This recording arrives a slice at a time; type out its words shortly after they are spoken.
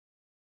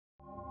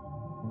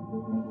Hey,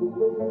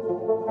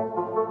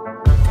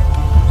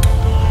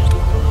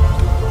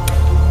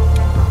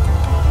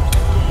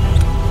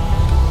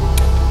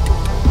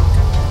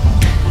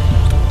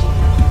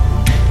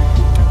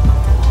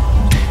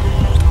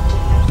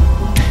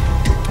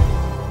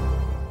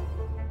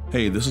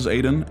 this is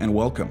Edon and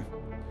welcome.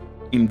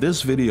 In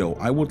this video,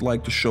 I would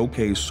like to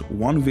showcase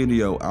one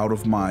video out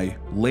of my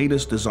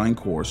latest design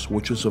course,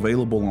 which is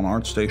available on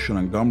ArtStation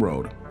and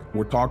Gumroad.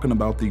 We're talking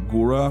about the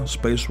GURA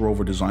Space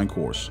Rover design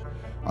course.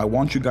 I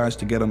want you guys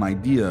to get an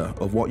idea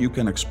of what you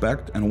can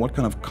expect and what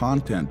kind of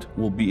content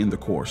will be in the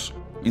course.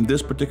 In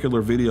this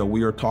particular video,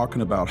 we are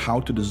talking about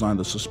how to design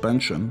the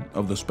suspension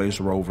of the Space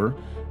Rover,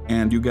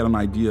 and you get an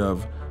idea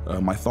of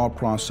my thought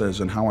process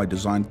and how I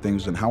design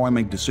things and how I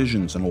make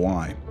decisions and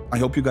why. I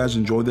hope you guys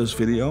enjoy this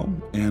video,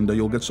 and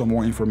you'll get some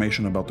more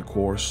information about the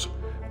course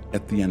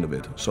at the end of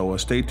it. So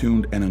stay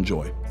tuned and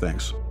enjoy.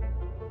 Thanks.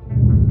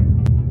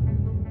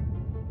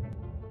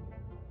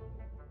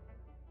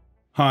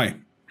 Hi.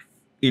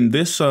 In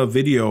this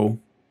video,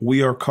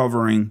 we are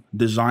covering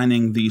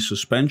designing the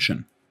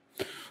suspension.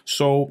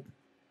 So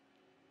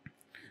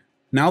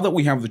now that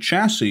we have the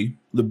chassis,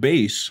 the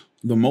base,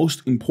 the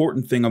most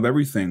important thing of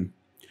everything,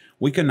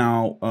 we can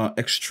now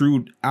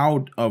extrude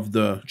out of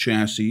the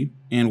chassis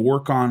and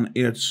work on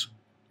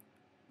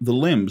the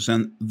limbs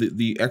and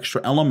the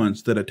extra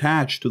elements that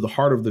attach to the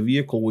heart of the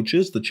vehicle, which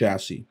is the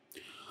chassis.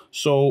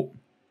 So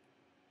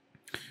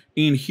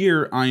in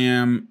here, I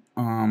am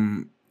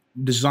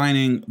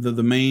designing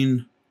the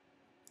main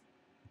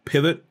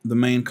pivot, the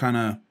main kind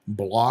of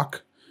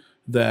block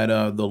that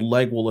the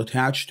leg will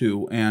attach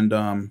to,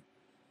 and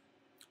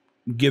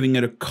giving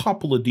it a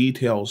couple of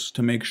details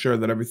to make sure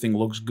that everything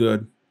looks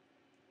good.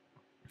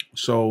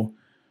 So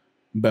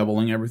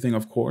beveling everything,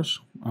 of course.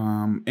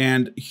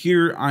 And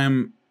here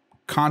I'm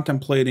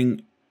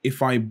contemplating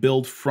if I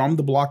build from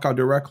the Blockout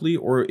directly,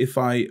 or if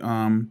I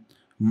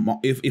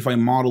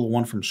model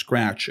one from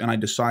scratch and I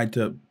decide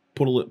to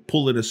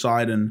pull it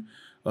aside and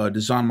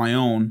design my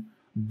own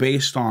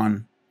based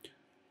on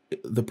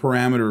the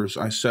parameters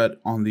I set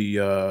on the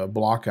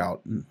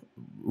Blockout,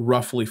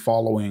 roughly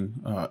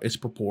following its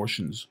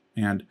proportions,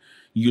 and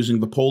using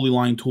the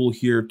polyline tool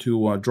here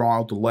to draw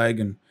out the leg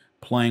and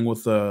playing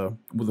with the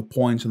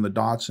points and the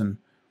dots and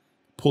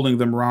pulling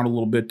them around a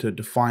little bit to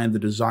define the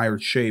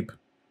desired shape,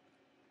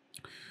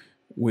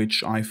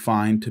 which I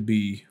find to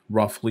be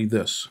roughly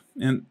this.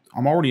 And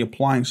I'm already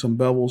applying some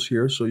bevels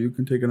here, so you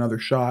can take another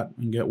shot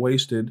and get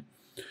wasted.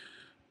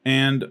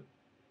 And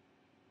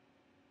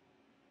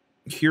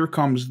here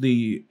comes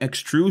the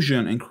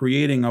extrusion and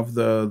creating of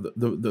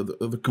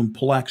the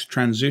complex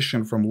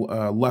transition from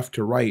left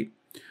to right,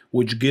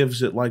 which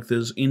gives it like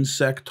this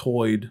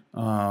insectoid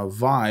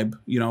vibe,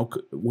 you know,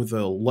 with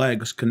the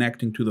legs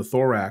connecting to the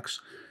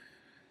thorax,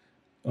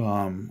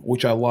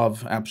 which I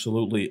love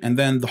absolutely. And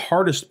then the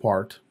hardest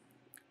part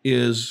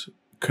is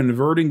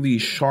converting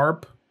these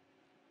sharp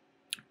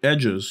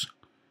edges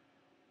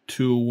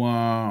to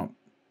a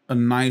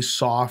nice,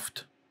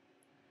 soft,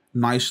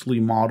 nicely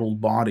modeled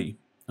body,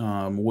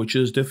 which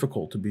is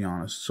difficult, to be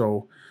honest.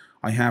 So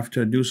I have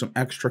to do some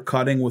extra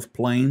cutting with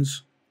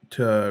planes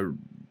to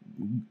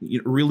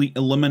really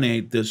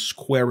eliminate this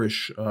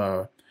squarish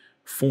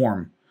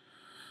form.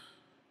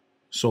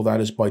 So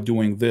that is by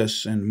doing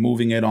this and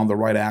moving it on the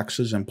right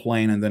axis and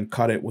plane, and then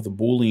cut it with a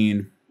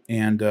boolean.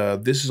 And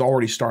this is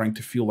already starting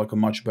to feel like a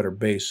much better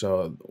base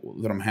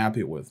that I'm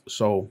happy with.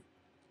 So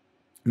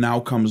now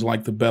comes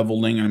like the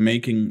beveling and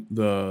making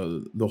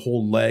the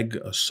whole leg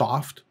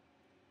soft.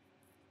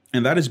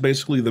 And that is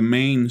basically the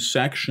main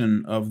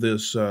section of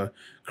this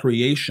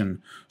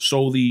creation.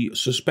 So the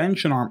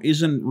suspension arm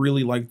isn't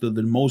really like the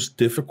most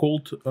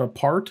difficult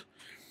part.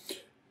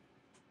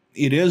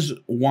 It is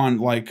one,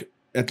 like,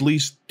 at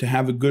least to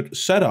have a good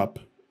setup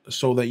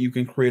so that you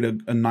can create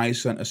a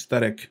nice and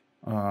aesthetic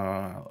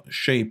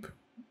shape,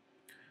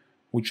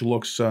 which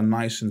looks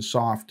nice and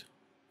soft.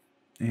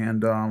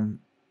 And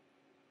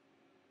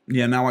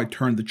yeah, now I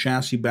turned the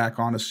chassis back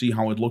on to see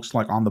how it looks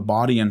like on the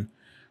body, and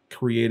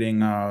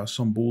creating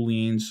some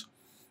booleans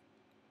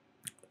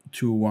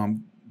to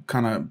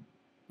kind of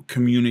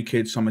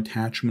communicate some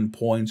attachment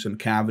points and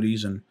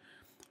cavities, and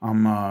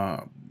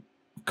I'm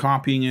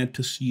copying it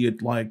to see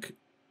it like,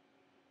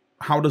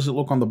 how does it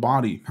look on the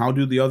body? How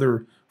do the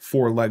other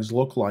four legs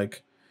look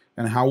like?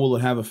 And how will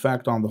it have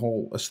effect on the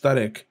whole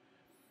aesthetic,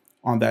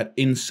 on that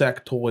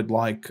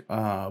insectoid-like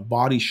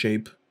body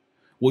shape,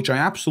 which I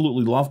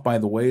absolutely love, by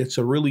the way. It's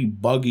a really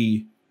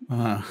buggy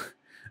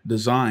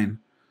design,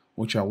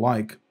 which I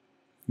like.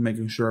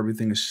 Making sure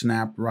everything is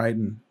snapped right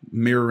and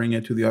mirroring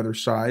it to the other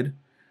side.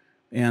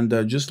 And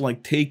just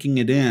like taking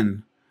it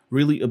in,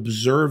 really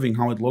observing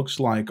how it looks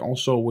like,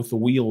 also with the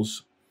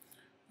wheels.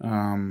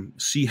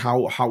 See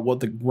what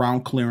the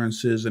ground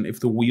clearance is, and if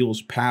the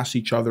wheels pass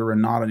each other or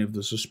not, and if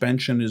the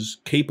suspension is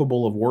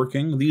capable of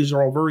working. These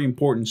are all very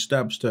important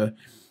steps to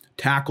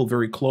tackle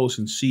very close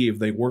and see if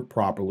they work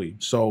properly.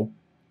 So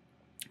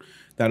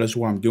that is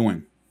what I'm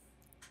doing.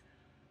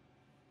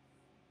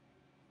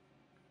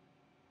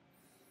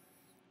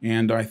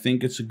 And I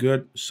think it's a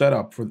good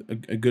setup for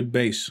a good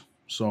base.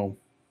 So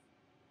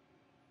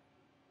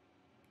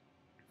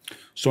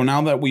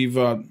now that we've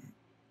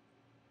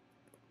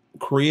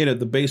created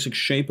the basic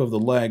shape of the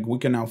leg, we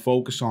can now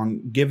focus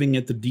on giving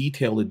it the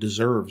detail it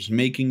deserves,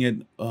 making it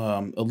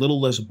a little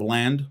less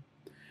bland,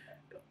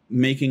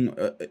 making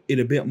it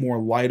a bit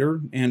more lighter.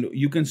 And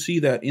you can see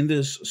that in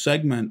this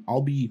segment,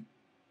 I'll be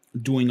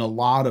doing a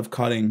lot of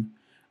cutting,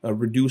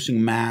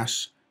 reducing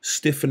mass,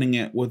 stiffening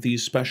it with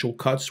these special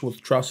cuts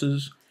with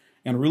trusses,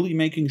 and really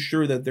making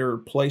sure that they're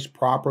placed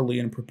properly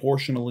and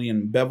proportionally,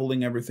 and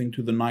beveling everything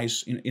to the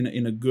nice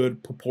in a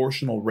good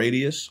proportional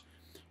radius,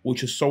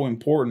 which is so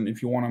important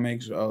if you want to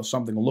make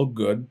something look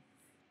good.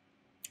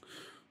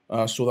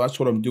 So that's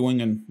what I'm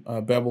doing, and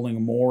beveling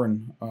more,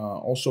 and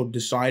also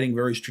deciding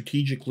very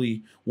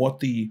strategically what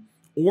the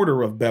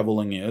order of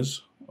beveling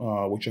is,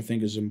 which I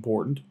think is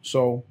important.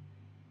 So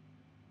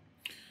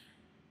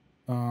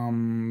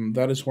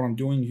that is what I'm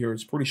doing here.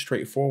 It's pretty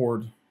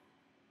straightforward.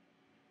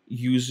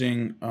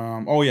 Using,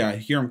 oh yeah,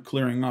 here I'm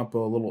clearing up a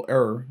little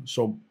error.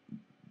 So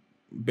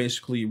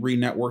basically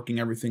re-networking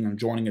everything and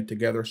joining it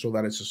together so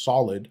that it's a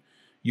solid.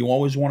 You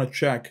always want to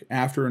check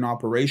after an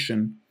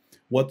operation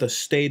what the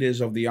state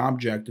is of the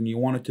object, and you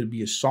want it to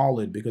be a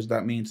solid, because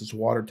that means it's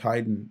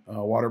watertight and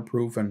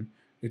waterproof, and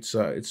it's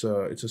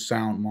a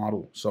sound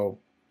model. So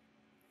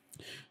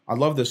I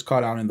love this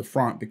cutout in the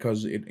front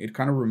because it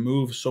kind of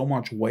removes so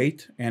much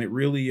weight, and it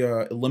really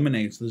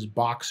eliminates this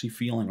boxy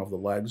feeling of the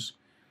legs,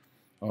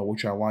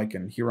 which I like.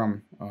 And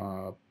here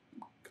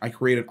I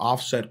created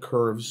offset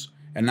curves,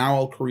 and now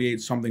I'll create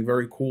something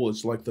very cool.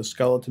 It's like the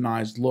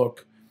skeletonized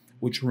look,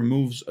 which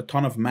removes a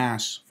ton of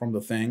mass from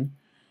the thing.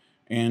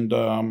 And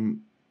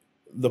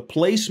the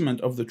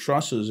placement of the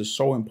trusses is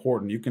so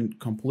important. You can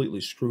completely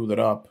screw that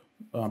up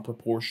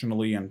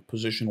proportionally and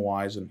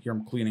position-wise. And here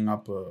I'm cleaning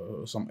up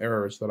some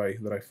errors that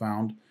I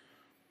found,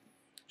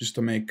 just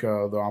to make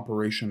the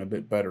operation a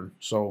bit better.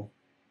 So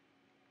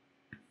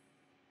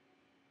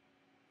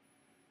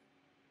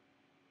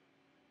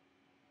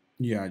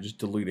yeah, just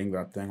deleting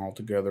that thing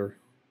altogether.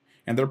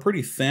 And they're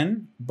pretty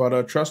thin,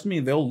 but trust me,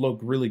 they'll look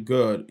really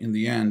good in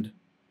the end.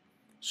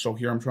 So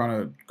here I'm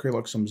trying to create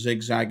like some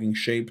zigzagging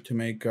shape to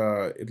make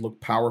it look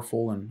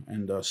powerful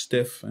and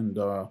stiff and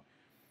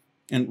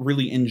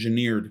really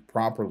engineered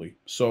properly.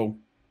 So,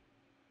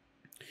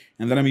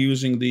 and then I'm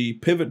using the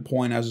pivot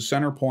point as a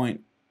center point,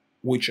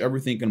 which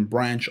everything can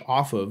branch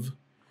off of.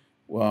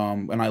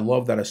 And I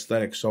love that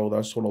aesthetic, so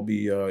that's what I'll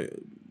be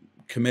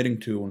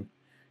committing to. And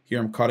here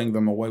I'm cutting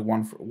them away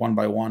one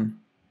by one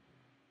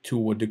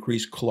to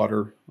decrease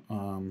clutter.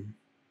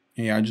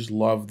 Yeah, I just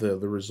love the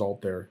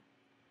result there.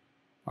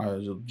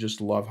 I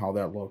just love how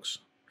that looks.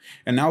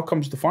 And now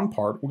comes the fun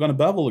part. We're going to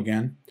bevel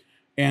again.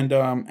 And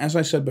as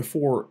I said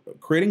before,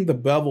 creating the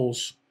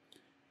bevels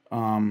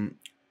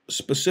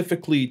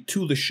specifically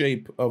to the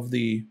shape of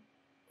the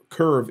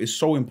curve is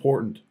so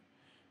important,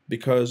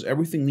 because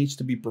everything needs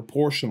to be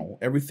proportional.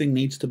 Everything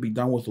needs to be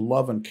done with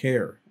love and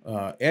care.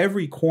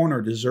 Every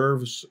corner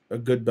deserves a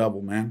good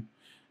bevel, man.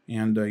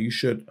 And you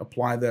should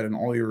apply that in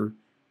all your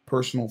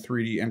personal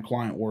 3D and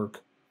client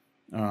work,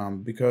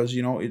 because,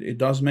 you know, it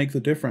does make the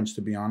difference,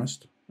 to be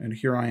honest. And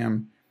here I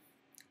am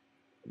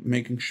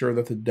making sure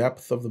that the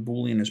depth of the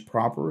boolean is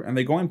proper. And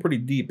they go in pretty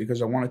deep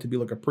because I want it to be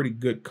like a pretty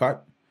good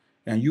cut.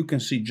 And you can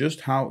see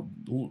just how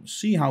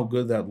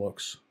good that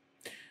looks.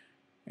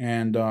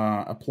 And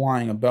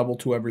applying a bevel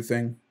to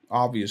everything,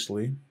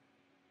 obviously,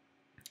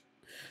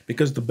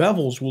 because the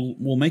bevels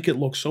will make it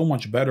look so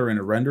much better in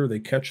a render. They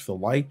catch the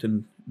light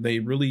and they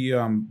really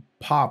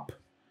pop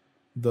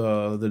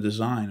the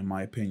design, in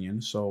my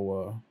opinion.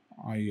 So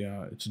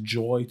it's a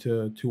joy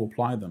to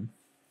apply them.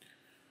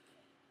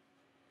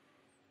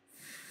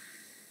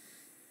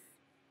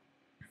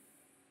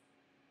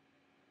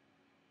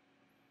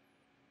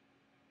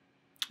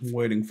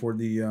 Waiting for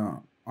the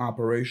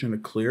operation to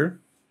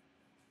clear.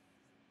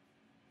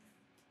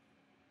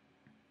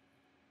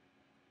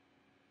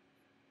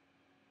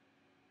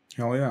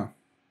 Hell yeah.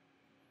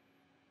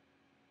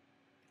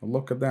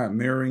 Look at that,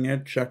 mirroring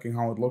it, checking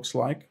how it looks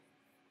like.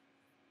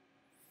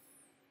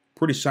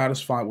 Pretty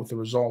satisfied with the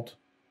result.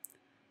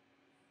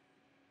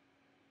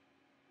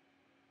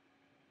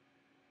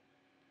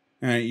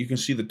 And you can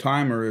see the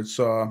timer, it's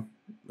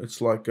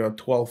like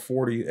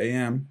 12:40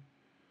 a.m.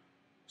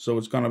 So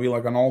it's going to be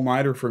like an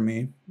all-nighter for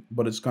me,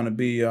 but it's going to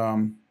be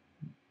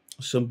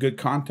some good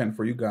content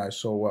for you guys.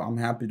 So I'm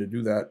happy to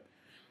do that.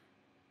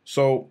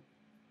 So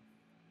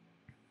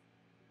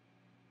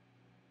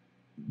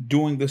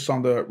doing this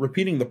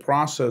repeating the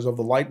process of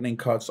the lightning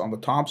cuts on the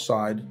top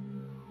side,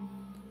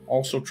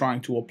 also trying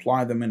to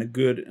apply them in a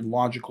good and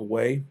logical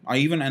way. I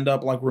even end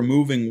up like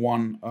removing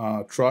one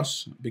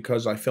truss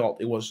because I felt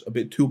it was a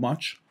bit too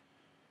much.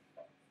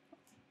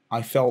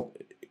 I felt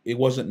it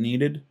wasn't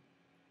needed.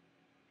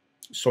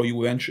 So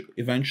you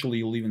eventually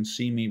you'll even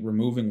see me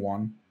removing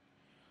one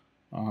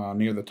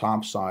near the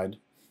top side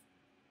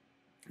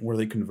where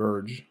they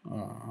converge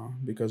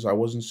because I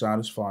wasn't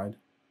satisfied.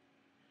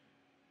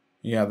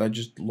 Yeah, that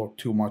just looked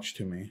too much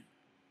to me.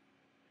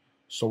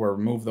 So I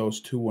removed those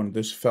two, and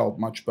this felt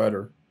much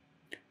better.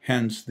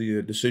 Hence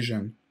the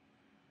decision,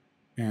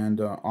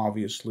 and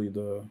obviously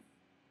the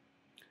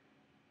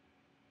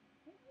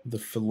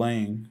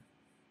filleting.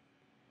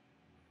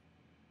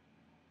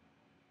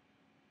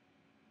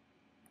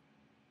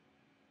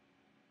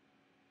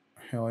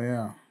 Hell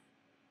yeah.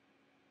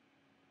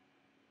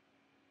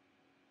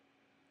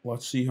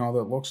 Let's see how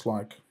that looks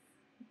like.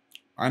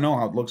 I know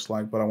how it looks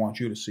like, but I want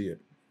you to see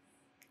it.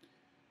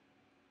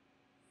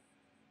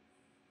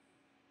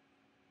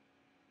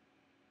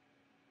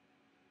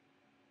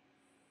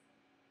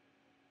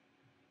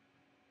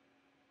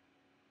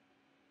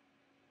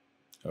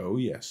 Oh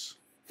yes.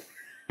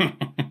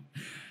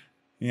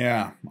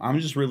 Yeah, I'm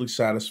just really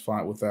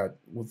satisfied with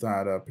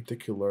that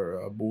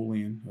particular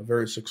Boolean. A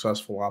very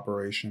successful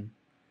operation,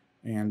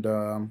 and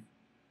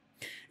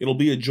it'll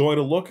be a joy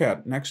to look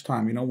at next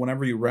time. You know,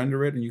 whenever you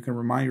render it, and you can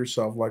remind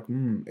yourself, like,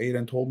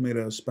 Edon told me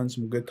to spend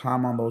some good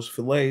time on those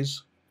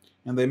fillets,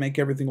 and they make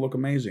everything look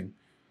amazing.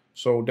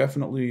 So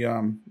definitely,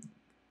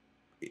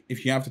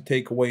 if you have to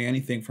take away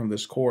anything from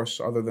this course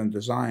other than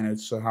design,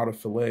 it's how to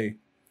fillet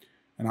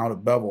and how to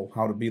bevel,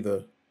 how to be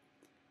the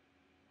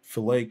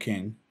fillet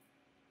king.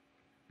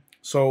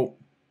 So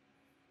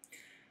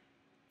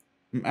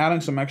I'm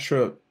adding some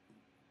extra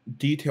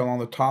detail on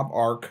the top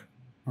arc.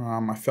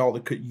 I felt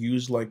it could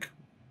use like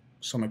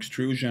some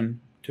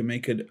extrusion to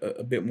make it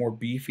a bit more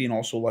beefy and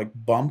also like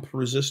bump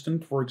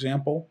resistant, for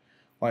example.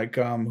 Like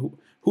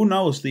who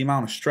knows the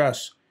amount of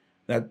stress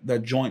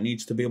that joint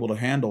needs to be able to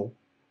handle.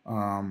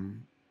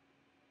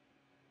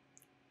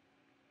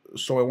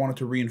 So I wanted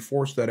to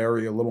reinforce that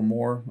area a little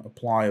more,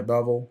 apply a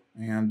bevel,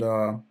 and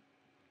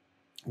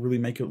really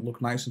make it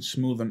look nice and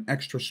smooth and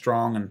extra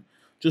strong, and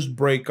just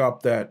break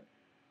up that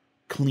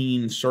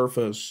clean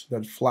surface,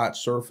 that flat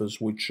surface,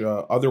 which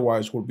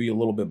otherwise would be a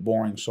little bit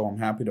boring. So I'm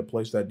happy to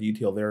place that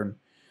detail there. And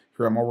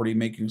here I'm already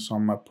making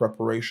some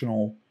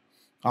preparational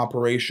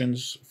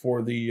operations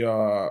for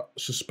the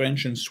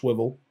suspension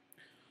swivel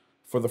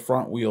for the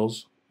front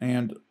wheels,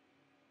 and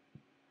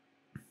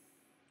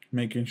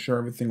making sure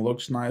everything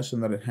looks nice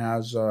and that it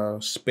has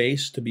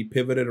space to be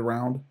pivoted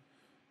around.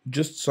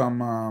 Just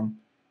some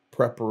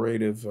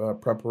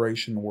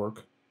preparation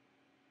work.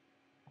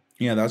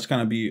 Yeah, that's going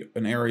to be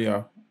an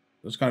area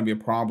that's going to be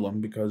a problem,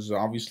 because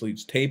obviously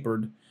it's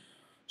tapered,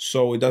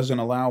 so it doesn't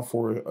allow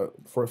for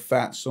a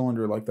fat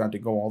cylinder like that to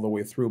go all the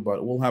way through.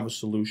 But we'll have a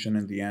solution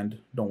in the end.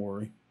 Don't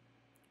worry.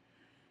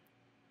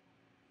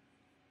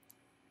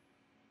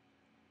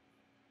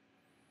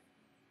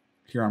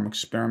 Here I'm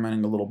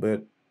experimenting a little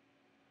bit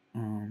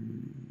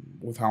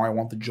with how I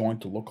want the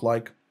joint to look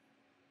like.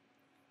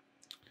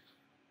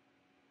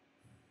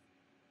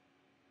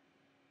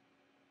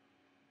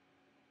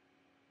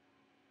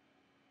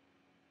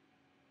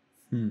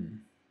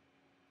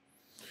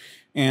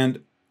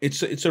 And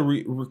it's a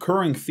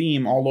recurring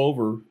theme all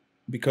over,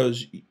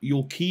 because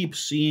you'll keep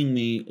seeing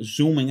me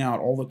zooming out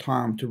all the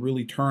time to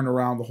really turn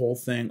around the whole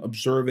thing,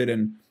 observe it,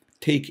 and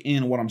take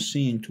in what I'm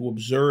seeing, to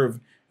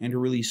observe and to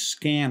really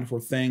scan for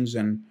things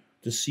and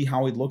to see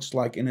how it looks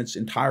like in its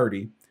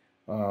entirety,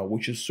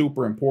 which is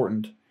super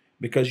important,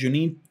 because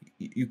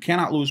you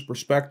cannot lose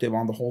perspective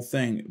on the whole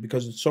thing,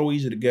 because it's so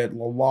easy to get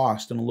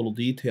lost in a little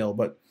detail,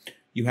 but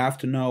you have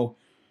to know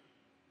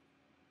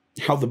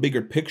how the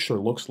bigger picture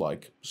looks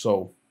like.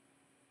 So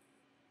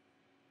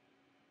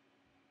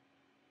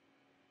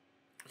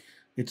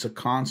it's a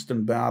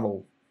constant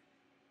battle.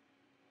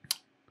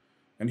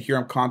 And here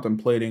I'm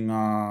contemplating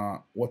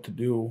what to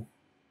do.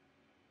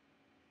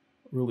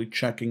 Really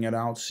checking it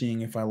out,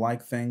 seeing if I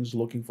like things,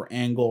 looking for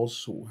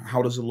angles.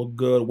 How does it look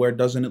good? Where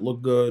doesn't it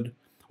look good?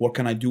 What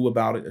can I do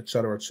about it,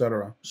 etc.,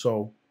 etc.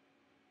 So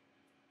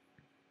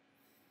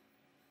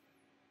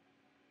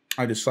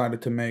I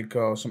decided to make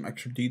some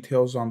extra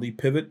details on the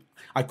pivot.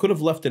 I could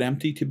have left it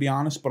empty, to be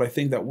honest, but I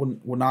think that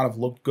would not have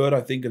looked good. I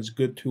think it's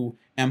good to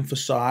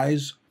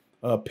emphasize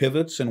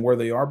pivots and where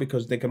they are,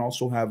 because they can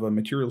also have a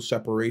material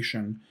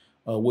separation,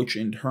 which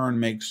in turn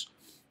makes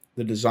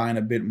the design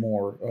a bit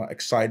more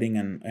exciting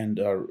and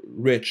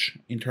rich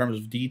in terms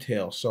of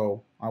detail.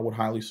 So I would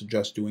highly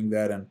suggest doing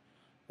that and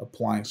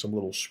applying some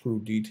little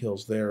screw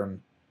details there,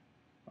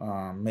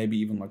 and maybe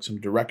even like some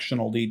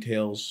directional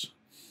details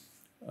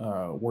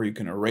where you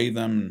can array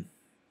them.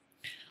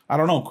 I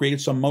don't know, create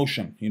some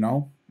motion, you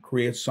know,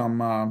 create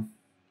some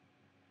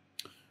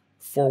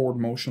forward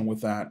motion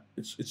with that.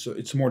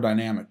 It's more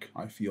dynamic,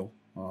 I feel.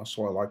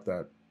 So I like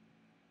that.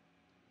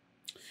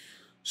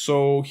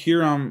 So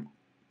here I'm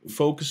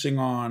focusing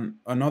on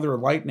another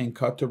lightning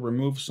cut to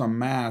remove some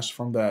mass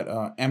from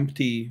that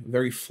empty,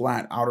 very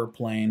flat outer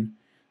plane.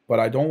 But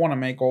I don't want to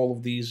make all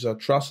of these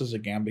trusses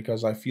again,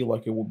 because I feel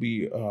like it will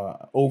be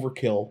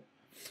overkill.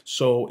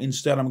 So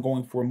instead I'm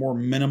going for a more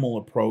minimal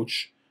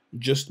approach,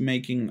 just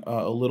making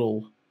a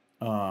little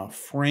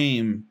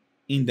frame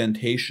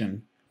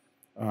indentation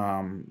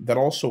that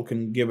also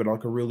can give it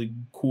like a really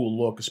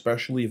cool look,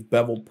 especially if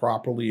beveled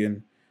properly.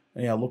 And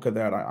yeah, look at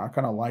that. I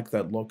kind of like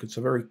that look. It's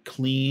a very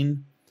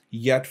clean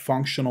yet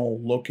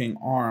functional looking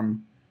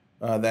arm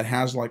that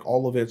has like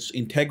all of its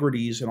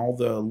integrities and all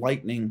the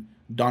lightning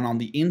done on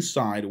the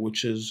inside,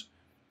 which is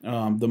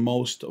the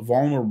most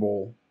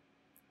vulnerable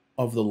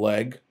of the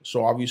leg.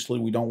 So obviously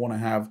we don't want to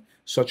have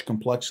such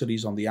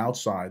complexities on the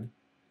outside,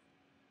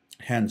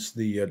 hence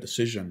the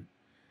decision.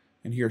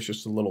 And here's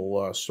just a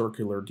little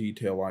circular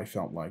detail I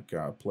felt like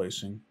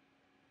placing.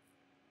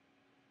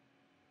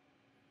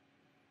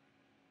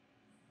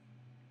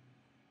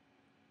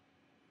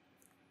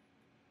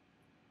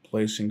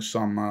 Placing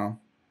some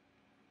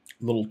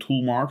little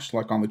tool marks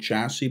like on the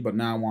chassis, but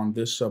now on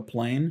this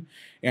plane.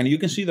 And you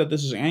can see that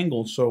this is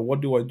angled, so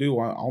what do?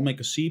 I'll make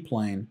a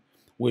C-plane,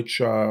 which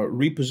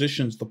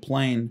repositions the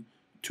plane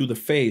to the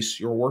face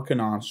you're working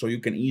on, so you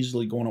can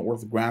easily go into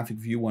orthographic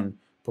view and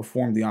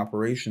perform the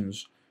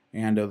operations.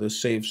 And this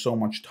saves so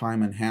much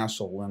time and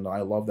hassle, and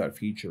I love that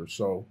feature.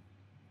 So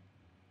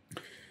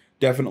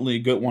definitely a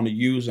good one to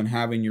use and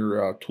have in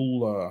your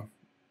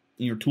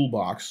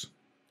toolbox.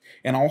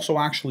 And also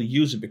actually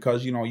use it,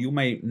 because you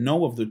may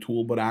know of the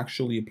tool, but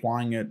actually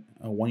applying it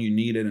when you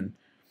need it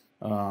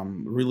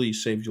and really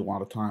saves you a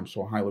lot of time.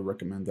 So I highly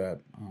recommend that.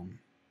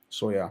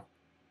 So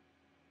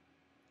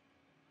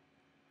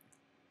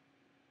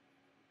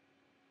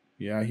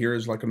yeah,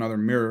 here's like another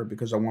mirror,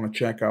 because I want to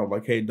check out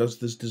like, hey, does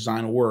this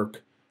design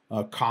work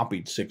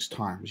copied 6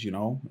 times?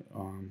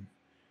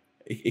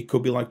 It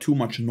could be like too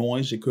much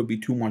noise, it could be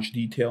too much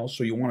detail,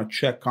 so you want to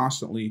check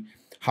constantly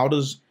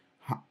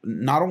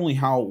not only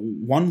how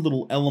one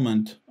little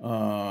element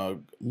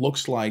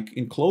looks like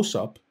in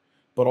close-up,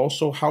 but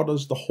also how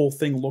does the whole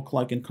thing look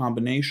like in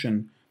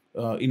combination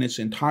in its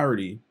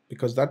entirety,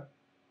 because that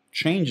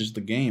changes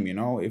the game.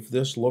 If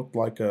this looked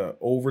like a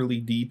overly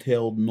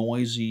detailed,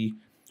 noisy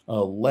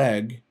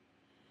leg,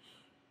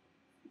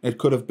 it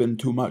could have been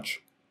too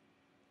much.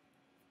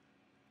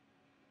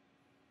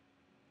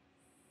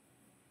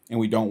 And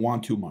we don't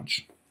want too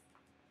much.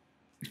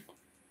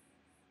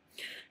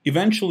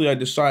 Eventually, I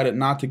decided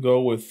not to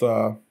go with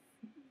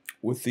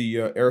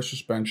the air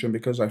suspension,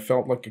 because I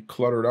felt like it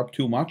cluttered up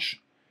too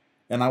much.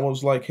 And I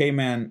was like, hey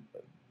man,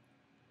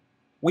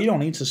 we don't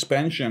need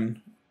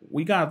suspension.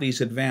 We got these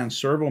advanced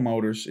servo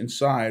motors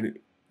inside.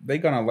 They're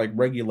gonna like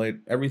regulate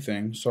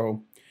everything.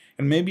 So,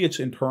 and maybe it's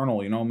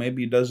internal,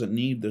 maybe it doesn't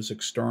need this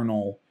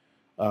external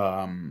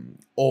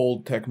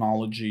old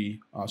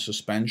technology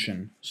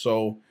suspension.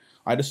 So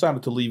I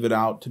decided to leave it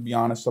out, to be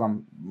honest, and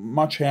I'm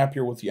much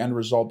happier with the end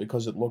result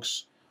because it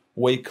looks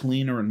way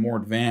cleaner and more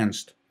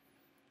advanced.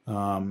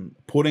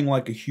 Putting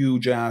like a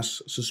huge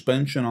ass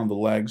suspension on the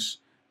legs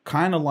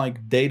kind of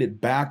like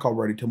dated back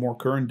already to more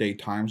current day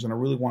times, and I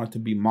really want it to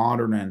be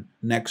modern and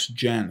next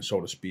gen, so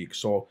to speak.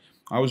 So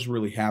I was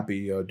really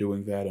happy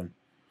doing that, and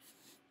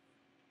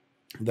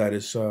that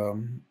is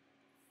the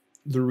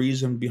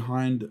reason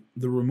behind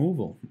the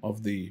removal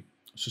of the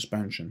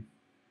suspension.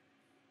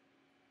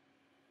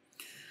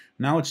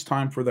 Now it's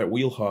time for that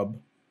wheel hub,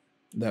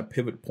 that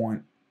pivot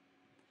point.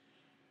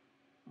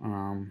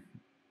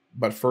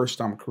 But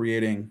first I'm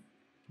creating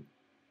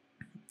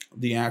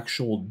the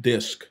actual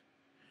disc,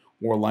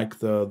 or like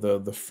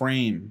the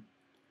frame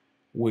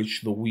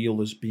which the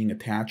wheel is being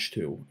attached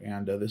to.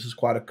 And this is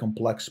quite a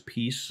complex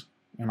piece,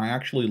 and I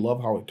actually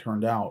love how it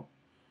turned out.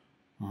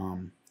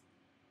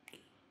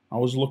 I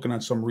was looking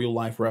at some real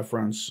life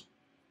reference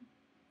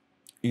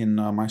in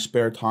my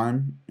spare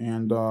time,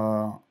 and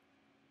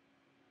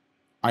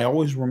I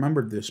always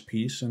remembered this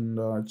piece, and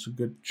it's a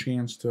good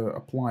chance to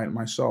apply it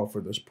myself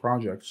for this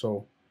project.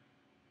 So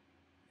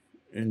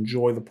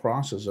enjoy the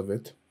process of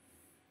it.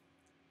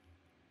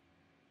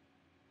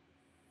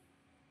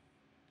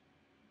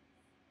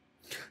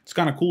 It's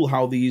kind of cool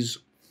how these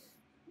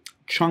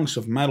chunks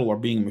of metal are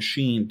being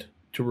machined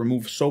to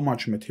remove so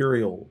much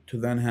material to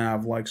then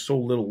have like so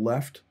little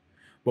left,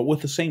 but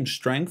with the same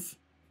strength.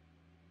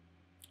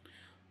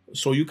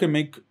 So you can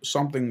make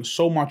something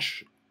so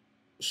much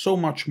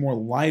more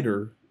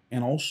lighter,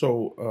 and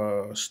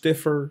also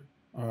stiffer,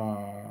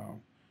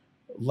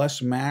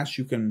 less mass.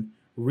 You can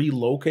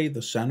relocate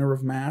the center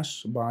of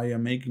mass by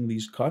making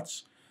these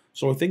cuts.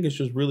 So I think it's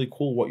just really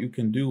cool what you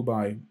can do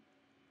by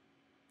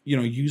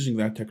using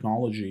that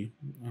technology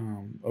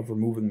of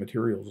removing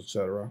materials,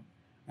 etc.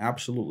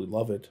 Absolutely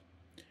love it.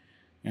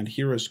 And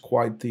here is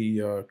quite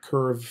the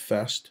curve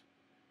fest,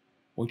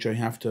 which I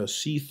have to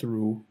see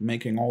through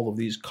making all of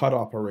these cut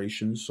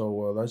operations.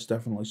 So that's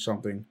definitely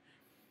something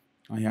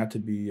I had to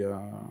be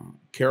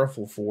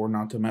careful for,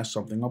 not to mess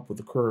something up with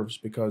the curves,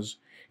 because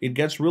it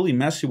gets really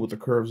messy with the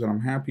curves, and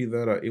I'm happy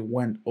that it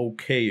went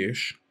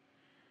okay-ish.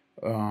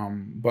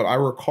 But I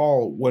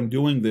recall when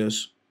doing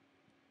this,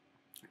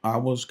 I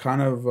was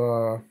kind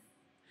of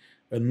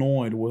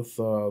annoyed with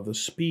the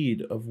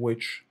speed of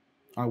which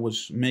I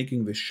was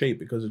making the shape,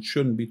 because it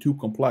shouldn't be too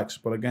complex.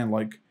 But again,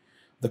 like,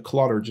 the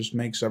clutter just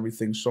makes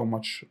everything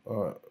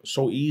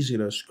so easy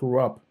to screw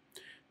up.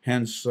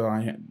 Hence,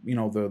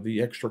 the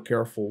extra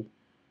careful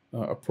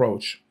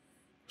approach.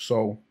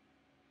 So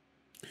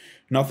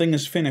nothing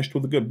is finished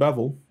with a good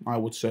bevel, I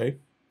would say.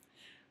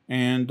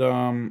 And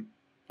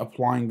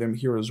applying them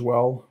here as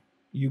well.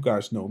 You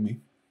guys know me.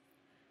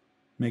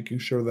 Making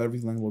sure that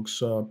everything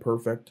looks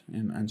perfect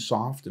and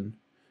soft and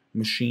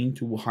machined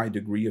to a high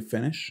degree of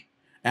finish.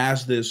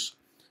 as this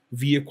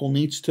vehicle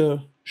needs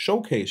to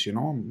showcase. You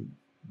know,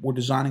 we're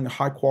designing a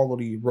high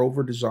quality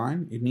Rover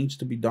design. It needs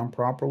to be done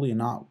properly and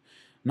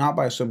not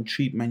by some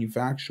cheap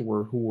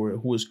manufacturer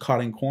who is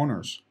cutting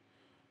corners,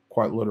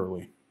 quite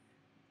literally.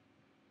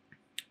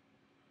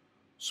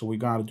 So we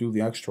got to do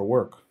the extra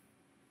work.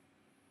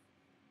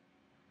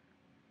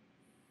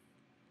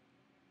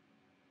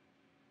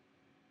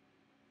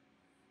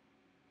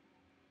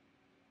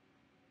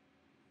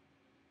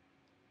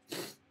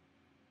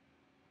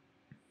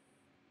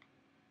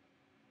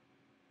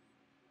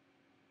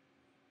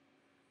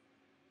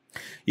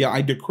 Yeah,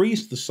 I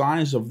decreased the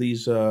size of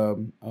these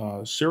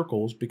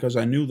circles because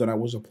I knew that I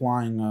was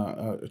applying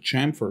a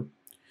chamfer.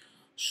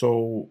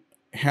 So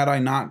had I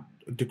not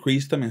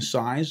decreased them in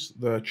size,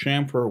 the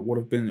chamfer would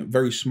have been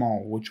very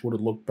small, which would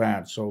have looked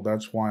bad. So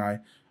that's why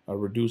I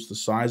reduced the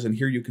size. And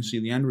here you can see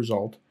the end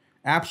result.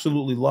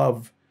 Absolutely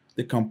love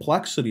the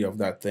complexity of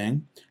that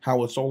thing,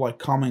 how it's all like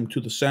coming to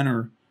the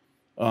center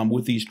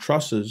with these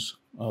trusses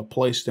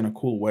placed in a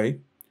cool way.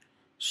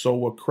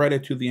 So a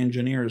credit to the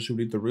engineers who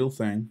did the real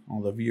thing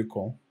on the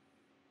vehicle.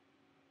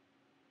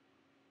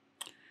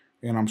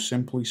 And I'm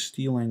simply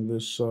stealing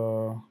this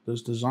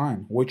this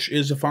design, which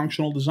is a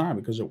functional design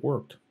because it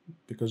worked,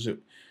 because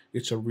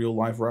it's a real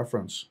life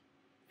reference.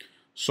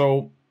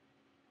 So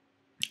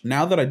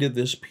now that I did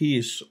this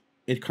piece,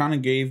 it kind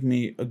of gave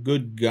me a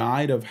good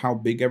guide of how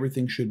big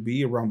everything should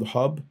be around the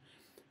hub.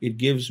 It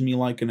gives me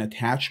like an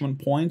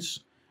attachment points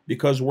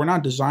because we're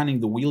not designing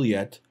the wheel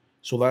yet.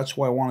 So that's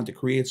why I wanted to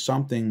create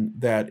something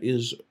that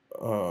is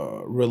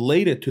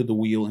related to the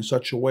wheel in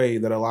such a way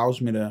that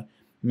allows me to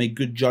make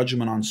good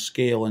judgment on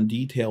scale and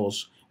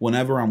details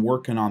whenever I'm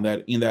working on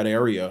that in that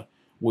area,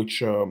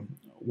 which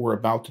we're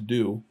about to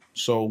do.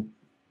 So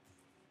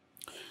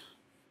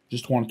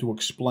just wanted to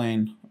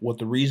explain what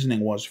the reasoning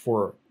was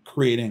for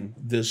creating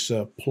this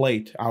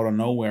plate out of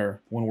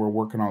nowhere when we're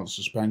working on the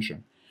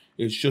suspension.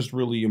 It's just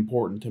really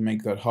important to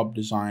make that hub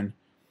design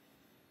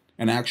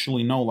and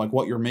actually know like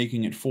what you're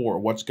making it for,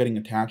 what's getting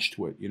attached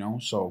to it, you know?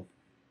 So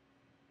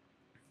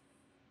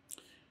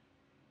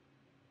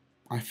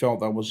I felt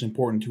that was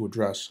important to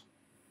address.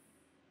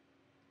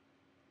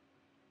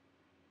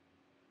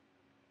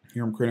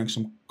 Here I'm creating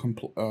some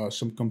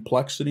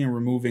complexity and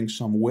removing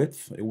some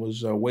width. It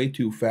was way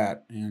too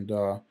fat, and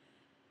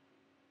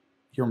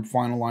here I'm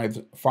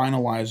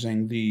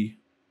finalizing the,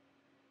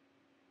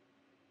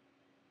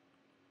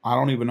 I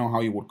don't even know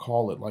how you would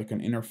call it, like an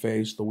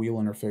interface, the wheel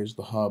interface,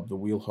 the hub, the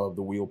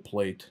wheel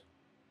plate,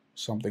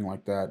 something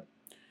like that.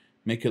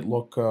 Make it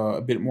look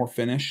a bit more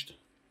finished,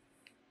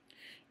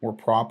 more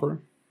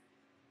proper,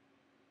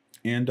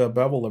 and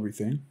bevel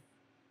everything.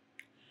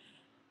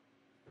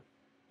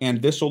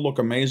 And this will look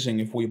amazing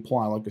if we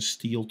apply like a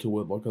steel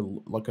to it,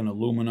 like an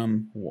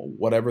aluminum,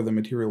 whatever the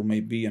material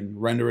may be, and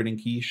render it in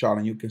Keyshot,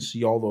 and you can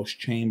see all those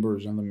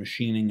chambers and the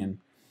machining. And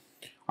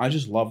I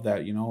just love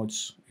that, you know,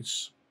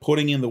 it's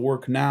putting in the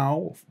work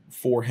now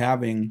for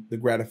having the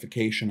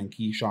gratification in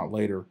Keyshot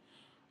later,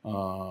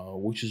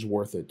 which is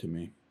worth it to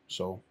me.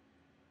 So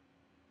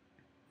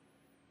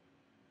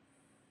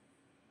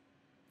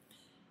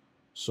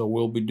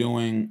we'll be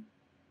doing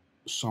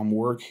some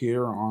work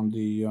here on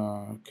the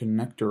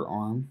connector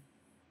arm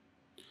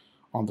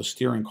on the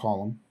steering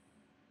column,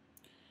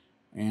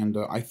 and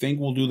I think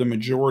we'll do the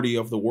majority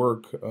of the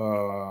work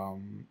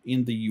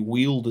in the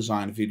wheel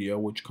design video,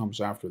 which comes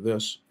after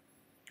this,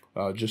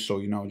 just so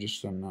you know,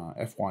 just an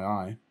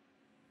FYI.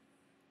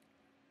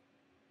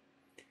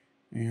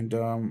 And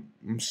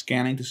I'm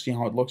scanning to see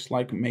how it looks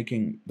like,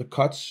 making the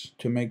cuts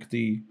to make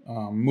the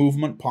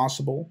movement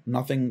possible.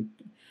 Nothing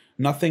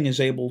is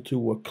able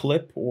to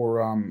clip,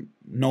 or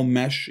no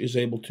mesh is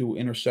able to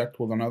intersect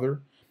with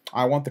another.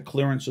 I want the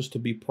clearances to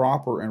be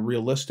proper and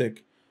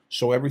realistic,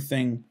 so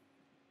everything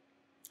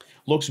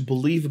looks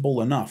believable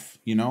enough.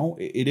 You know,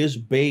 it is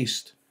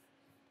based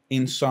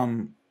in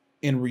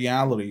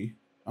reality,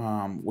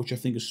 which I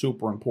think is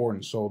super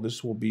important. So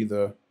this will be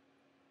the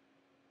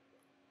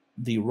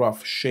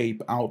rough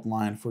shape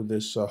outline for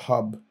this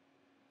hub,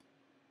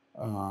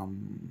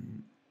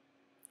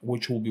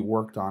 which will be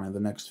worked on in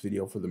the next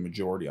video for the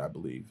majority, I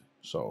believe.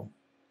 So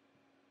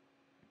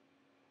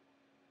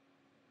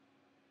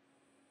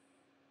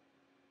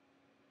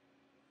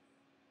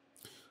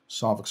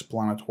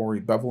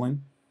self-explanatory beveling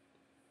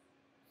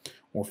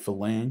or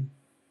filleting,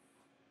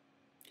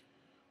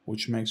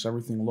 which makes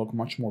everything look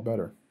much more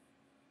better.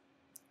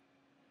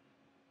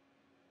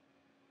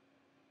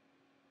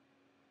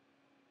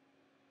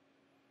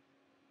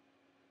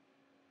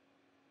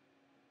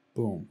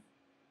 Boom.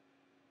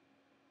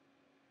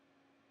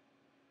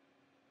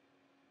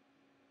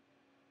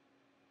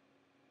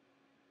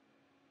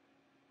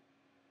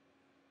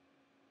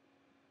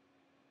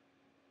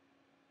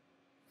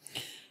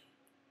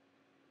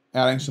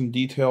 Adding some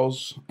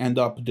details, end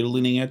up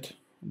deleting it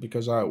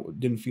because I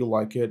didn't feel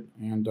like it,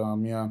 and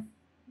yeah,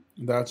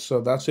 that's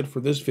it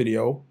for this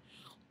video.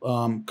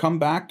 Come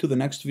back to the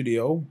next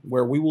video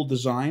where we will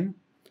design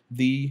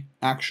the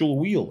actual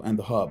wheel and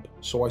the hub.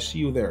 So I see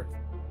you there.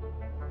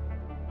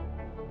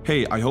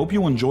 Hey, I hope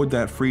you enjoyed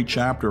that free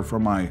chapter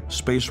from my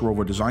Space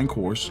Rover design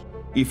course.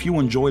 If you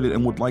enjoyed it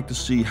and would like to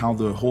see how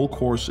the whole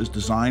course is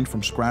designed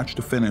from scratch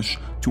to finish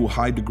to a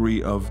high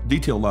degree of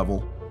detail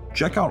level,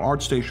 check out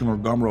ArtStation or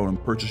Gumroad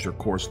and purchase your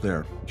course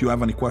there. If you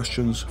have any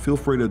questions, feel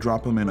free to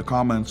drop them in the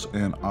comments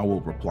and I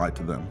will reply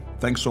to them.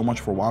 Thanks so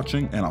much for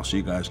watching, and I'll see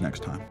you guys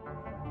next time.